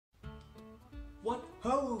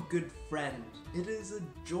Oh, good friend, it is a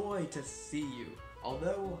joy to see you,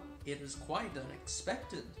 although it is quite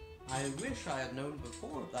unexpected. I wish I had known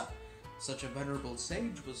before that such a venerable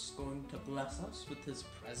sage was going to bless us with his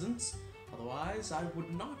presence. Otherwise, I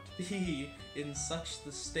would not be in such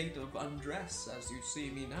the state of undress as you see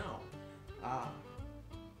me now.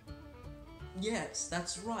 Yes,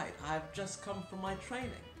 that's right. I've just come from my training.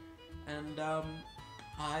 And,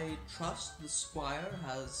 I trust the squire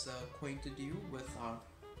has acquainted you with our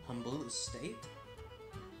humble estate.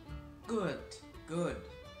 Good, good.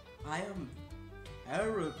 I am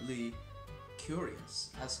terribly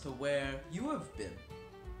curious as to where you have been.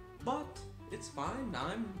 But it's fine,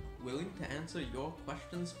 I'm willing to answer your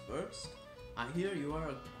questions first. I hear you are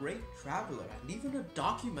a great traveler and even a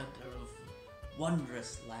documenter of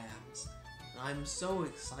wondrous lands. I'm so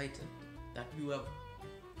excited that you have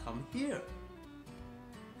come here.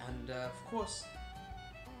 And of course,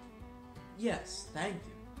 yes, thank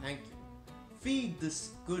you. Feed this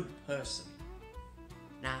good person.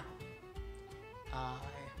 Now, I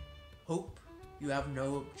hope you have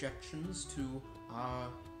no objections to our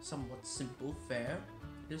somewhat simple fare.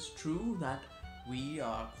 It is true that we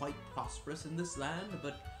are quite prosperous in this land,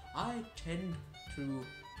 but I tend to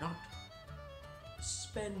not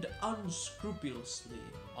spend unscrupulously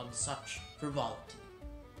on such frivolity.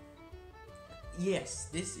 Yes,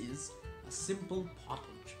 this is a simple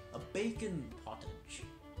pottage, a bacon pottage,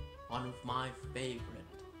 one of my favorite.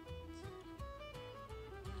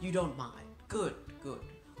 You don't mind? Good, good.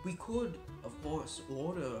 We could, of course,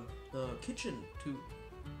 order the kitchen too.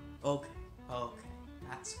 Okay,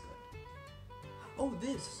 that's good. Oh,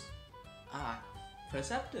 this.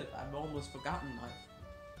 Perceptive. I've almost forgotten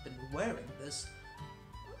I've been wearing this.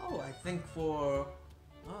 Oh, I think for,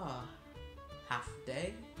 half a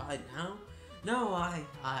day by now. No, I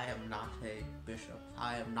am not a bishop.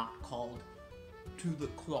 I am not called to the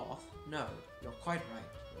cloth. No, you're quite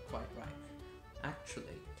right.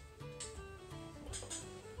 Actually,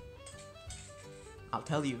 I'll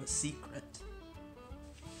tell you a secret.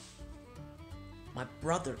 My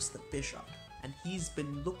brother's the bishop, and he's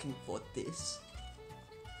been looking for this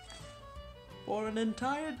for an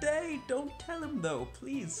entire day. Don't tell him though,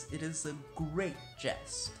 please. It is a great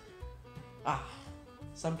jest.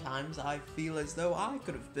 Sometimes I feel as though I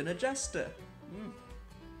could have been a jester.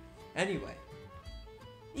 Anyway,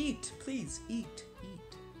 eat, please, eat.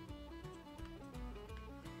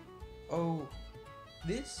 Oh,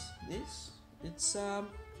 this? It's, I'm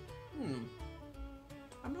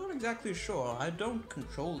not exactly sure. I don't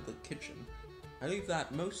control the kitchen. I leave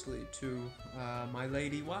that mostly to, my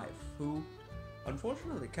lady wife, who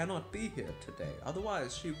unfortunately cannot be here today.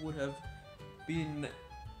 Otherwise, she would have been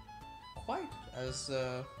quite as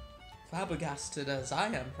flabbergasted as I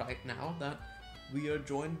am right now that we are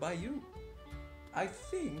joined by you. I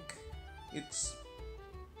think it's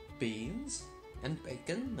beans and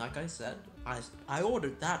bacon, like I said. I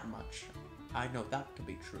ordered that much. I know that to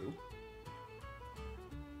be true.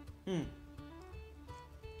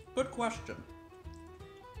 Good question.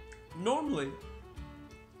 Normally,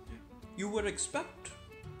 you would expect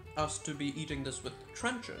us to be eating this with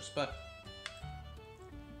trenchers, but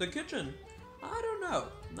the kitchen, I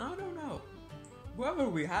don't know. Whoever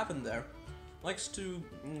we have in there likes to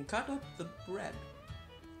cut up the bread.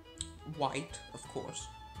 White, of course.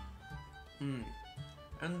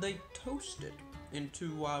 And they toast it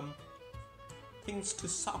into things to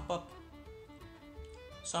sop up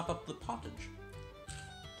the pottage.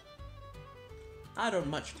 I don't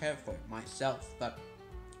much care for it myself, but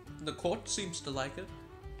the court seems to like it.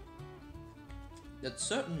 It's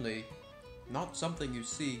certainly not something you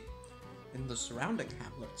see in the surrounding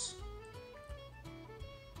hamlets.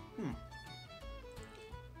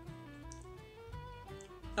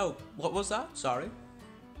 Oh, what was that? Sorry.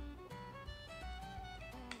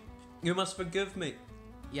 You must forgive me.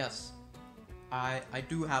 Yes, I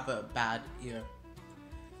do have a bad ear.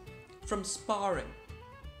 From sparring.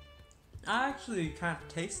 I actually can't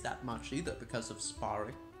taste that much either because of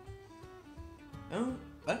sparring. Oh,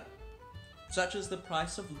 but such is the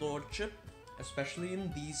price of lordship, especially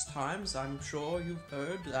in these times. I'm sure you've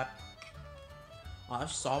heard that our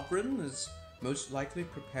sovereign is most likely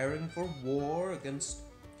preparing for war against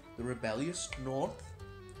the rebellious north.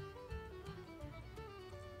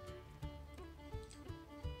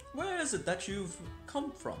 Where is it that you've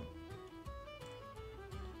come from?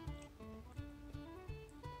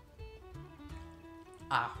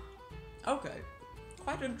 Okay.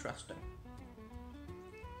 Quite interesting.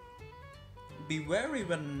 Be wary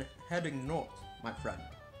when heading north, my friend.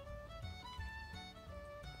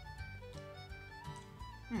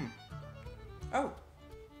 Oh.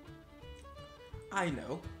 I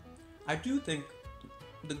know. I do think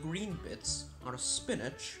the green bits are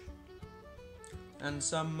spinach and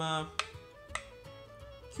some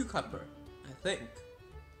cucumber, I think.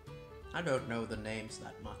 I don't know the names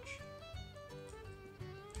that much.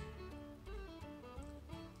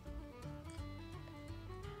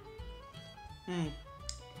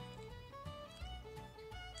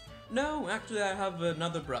 No, actually I have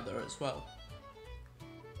another brother as well.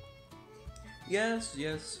 Yes,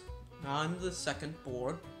 I'm the second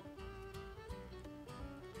born.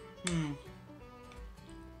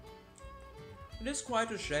 It is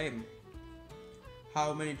quite a shame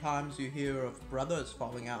how many times you hear of brothers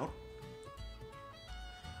falling out.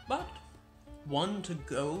 But one to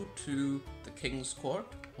go to the king's court,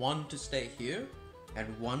 one to stay here,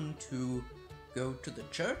 and one to go to the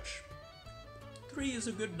church. 3 is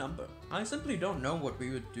a good number. I simply don't know what we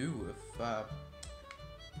would do if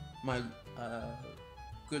my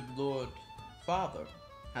good lord father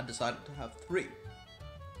had decided to have 3.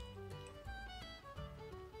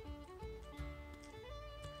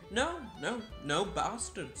 No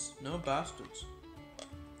bastards. No bastards.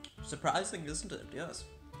 Surprising, isn't it? Yes.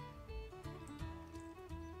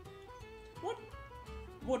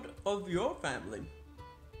 What of your family?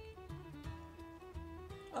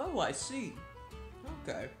 Oh, I see.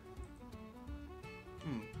 Okay.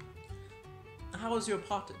 How is your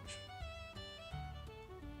pottage?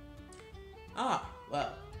 Ah,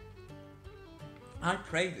 well. I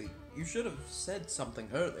pray thee, you should have said something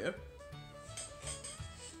earlier.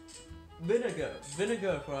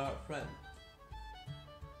 Vinegar for our friend.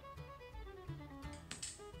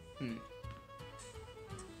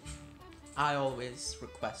 I always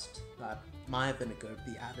request that my vinegar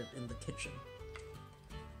be added in the kitchen.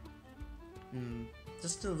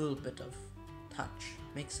 Just a little bit of touch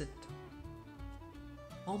makes it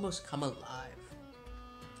almost come alive.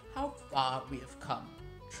 How far we have come,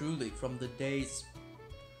 truly, from the days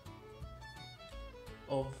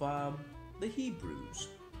of the Hebrews.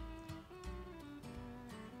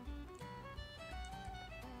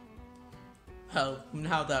 Well,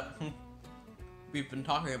 now that we've been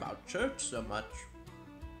talking about church so much,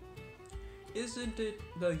 isn't it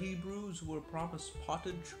the Hebrews who were promised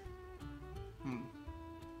pottage?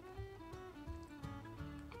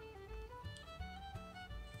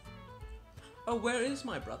 Oh, where is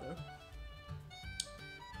my brother?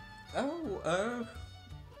 Oh,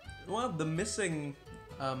 well, the missing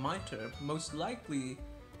mitre most likely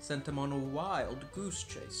sent him on a wild goose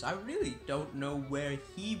chase. I really don't know where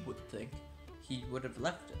he would think he would have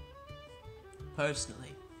left it.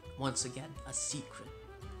 Personally, once again, a secret.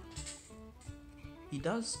 He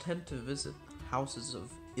does tend to visit houses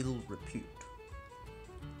of ill repute.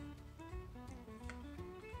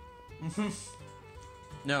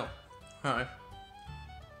 No. Alright.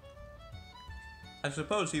 I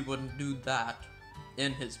suppose he wouldn't do that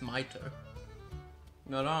in his mitre.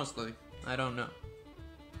 But honestly, I don't know.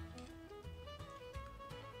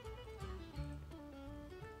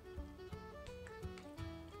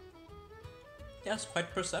 Yes,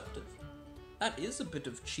 quite perceptive. That is a bit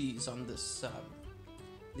of cheese on this,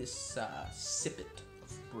 sippet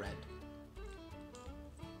of bread.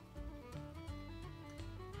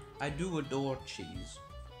 I do adore cheese.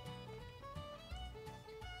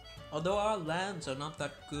 Although our lands are not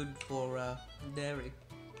that good for dairy.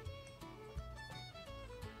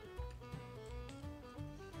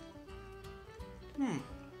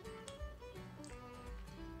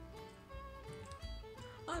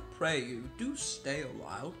 I pray you do stay a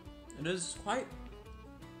while. It is quite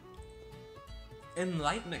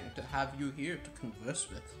enlightening to have you here to converse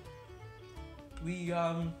with.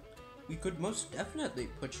 We could most definitely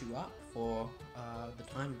put you up for the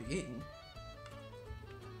time being.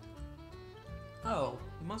 Oh,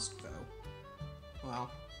 you must go. Well,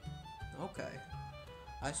 okay.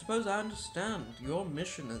 I suppose I understand your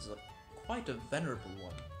mission is quite a venerable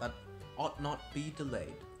one that ought not be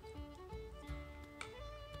delayed.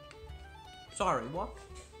 Sorry, what?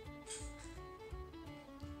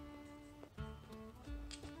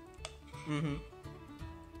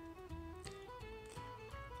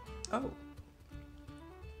 Oh.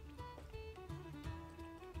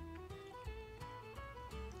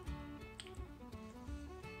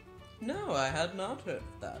 No, I had not heard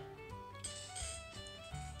of that.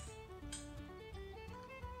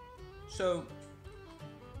 So,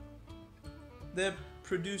 they're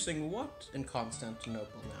producing what in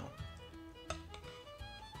Constantinople now?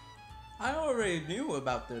 I already knew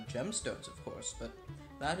about their gemstones, of course, but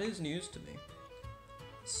that is news to me.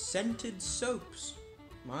 Scented soaps.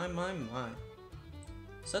 My.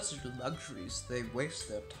 Such luxuries they waste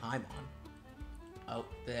their time on.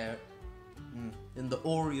 Out there in the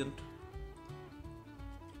Orient.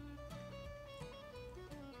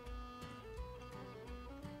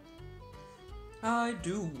 I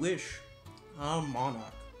do wish our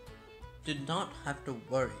monarch did not have to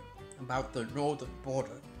worry about the northern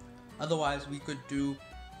border. Otherwise, we could do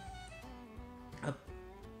a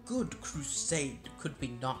good crusade, could we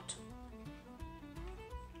not?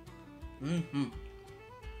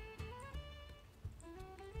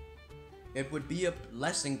 It would be a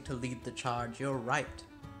blessing to lead the charge, you're right.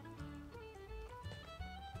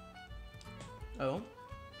 Oh?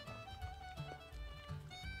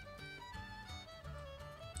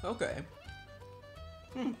 Okay.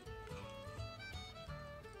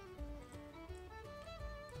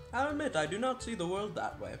 I'll admit, I do not see the world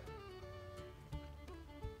that way.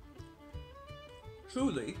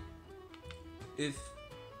 Truly, if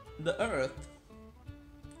the Earth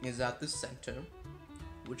is at the center,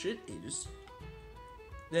 which it is,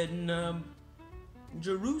 then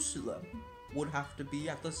Jerusalem would have to be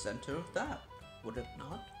at the center of that, would it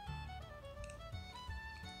not?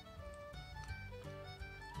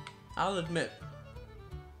 I'll admit,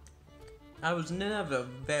 I was never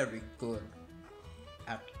very good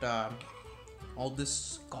at all this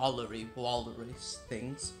scholarly walrus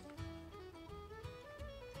things.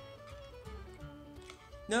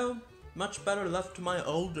 No, much better left to my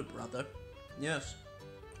older brother, yes.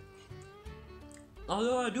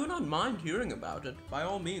 Although I do not mind hearing about it, by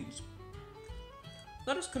all means.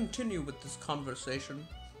 Let us continue with this conversation.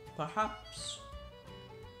 Perhaps,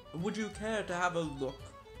 would you care to have a look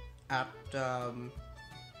at, oh,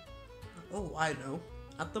 I know,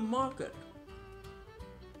 at the market?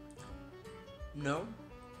 No?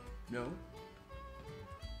 No?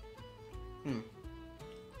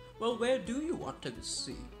 Well, where do you want to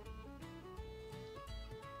see?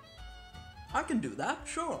 I can do that,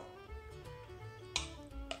 sure.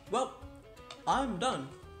 Well, I'm done,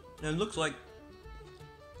 and it looks like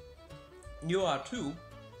you are too.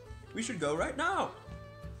 We should go right now.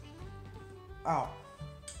 Oh.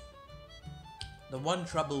 The one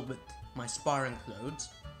trouble with my sparring clothes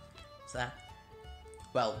is that,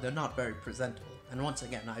 well, they're not very presentable, and once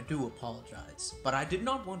again, I do apologize, but I did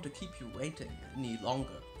not want to keep you waiting any longer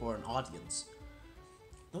for an audience.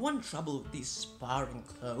 The one trouble with these sparring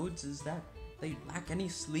clothes is that they lack any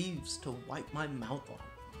sleeves to wipe my mouth on.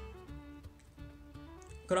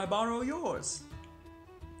 Could I borrow yours?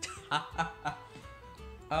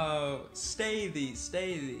 Oh, stay thee,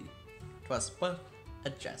 stay thee. 'Twas but a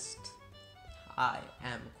jest. I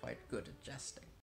am quite good at jesting.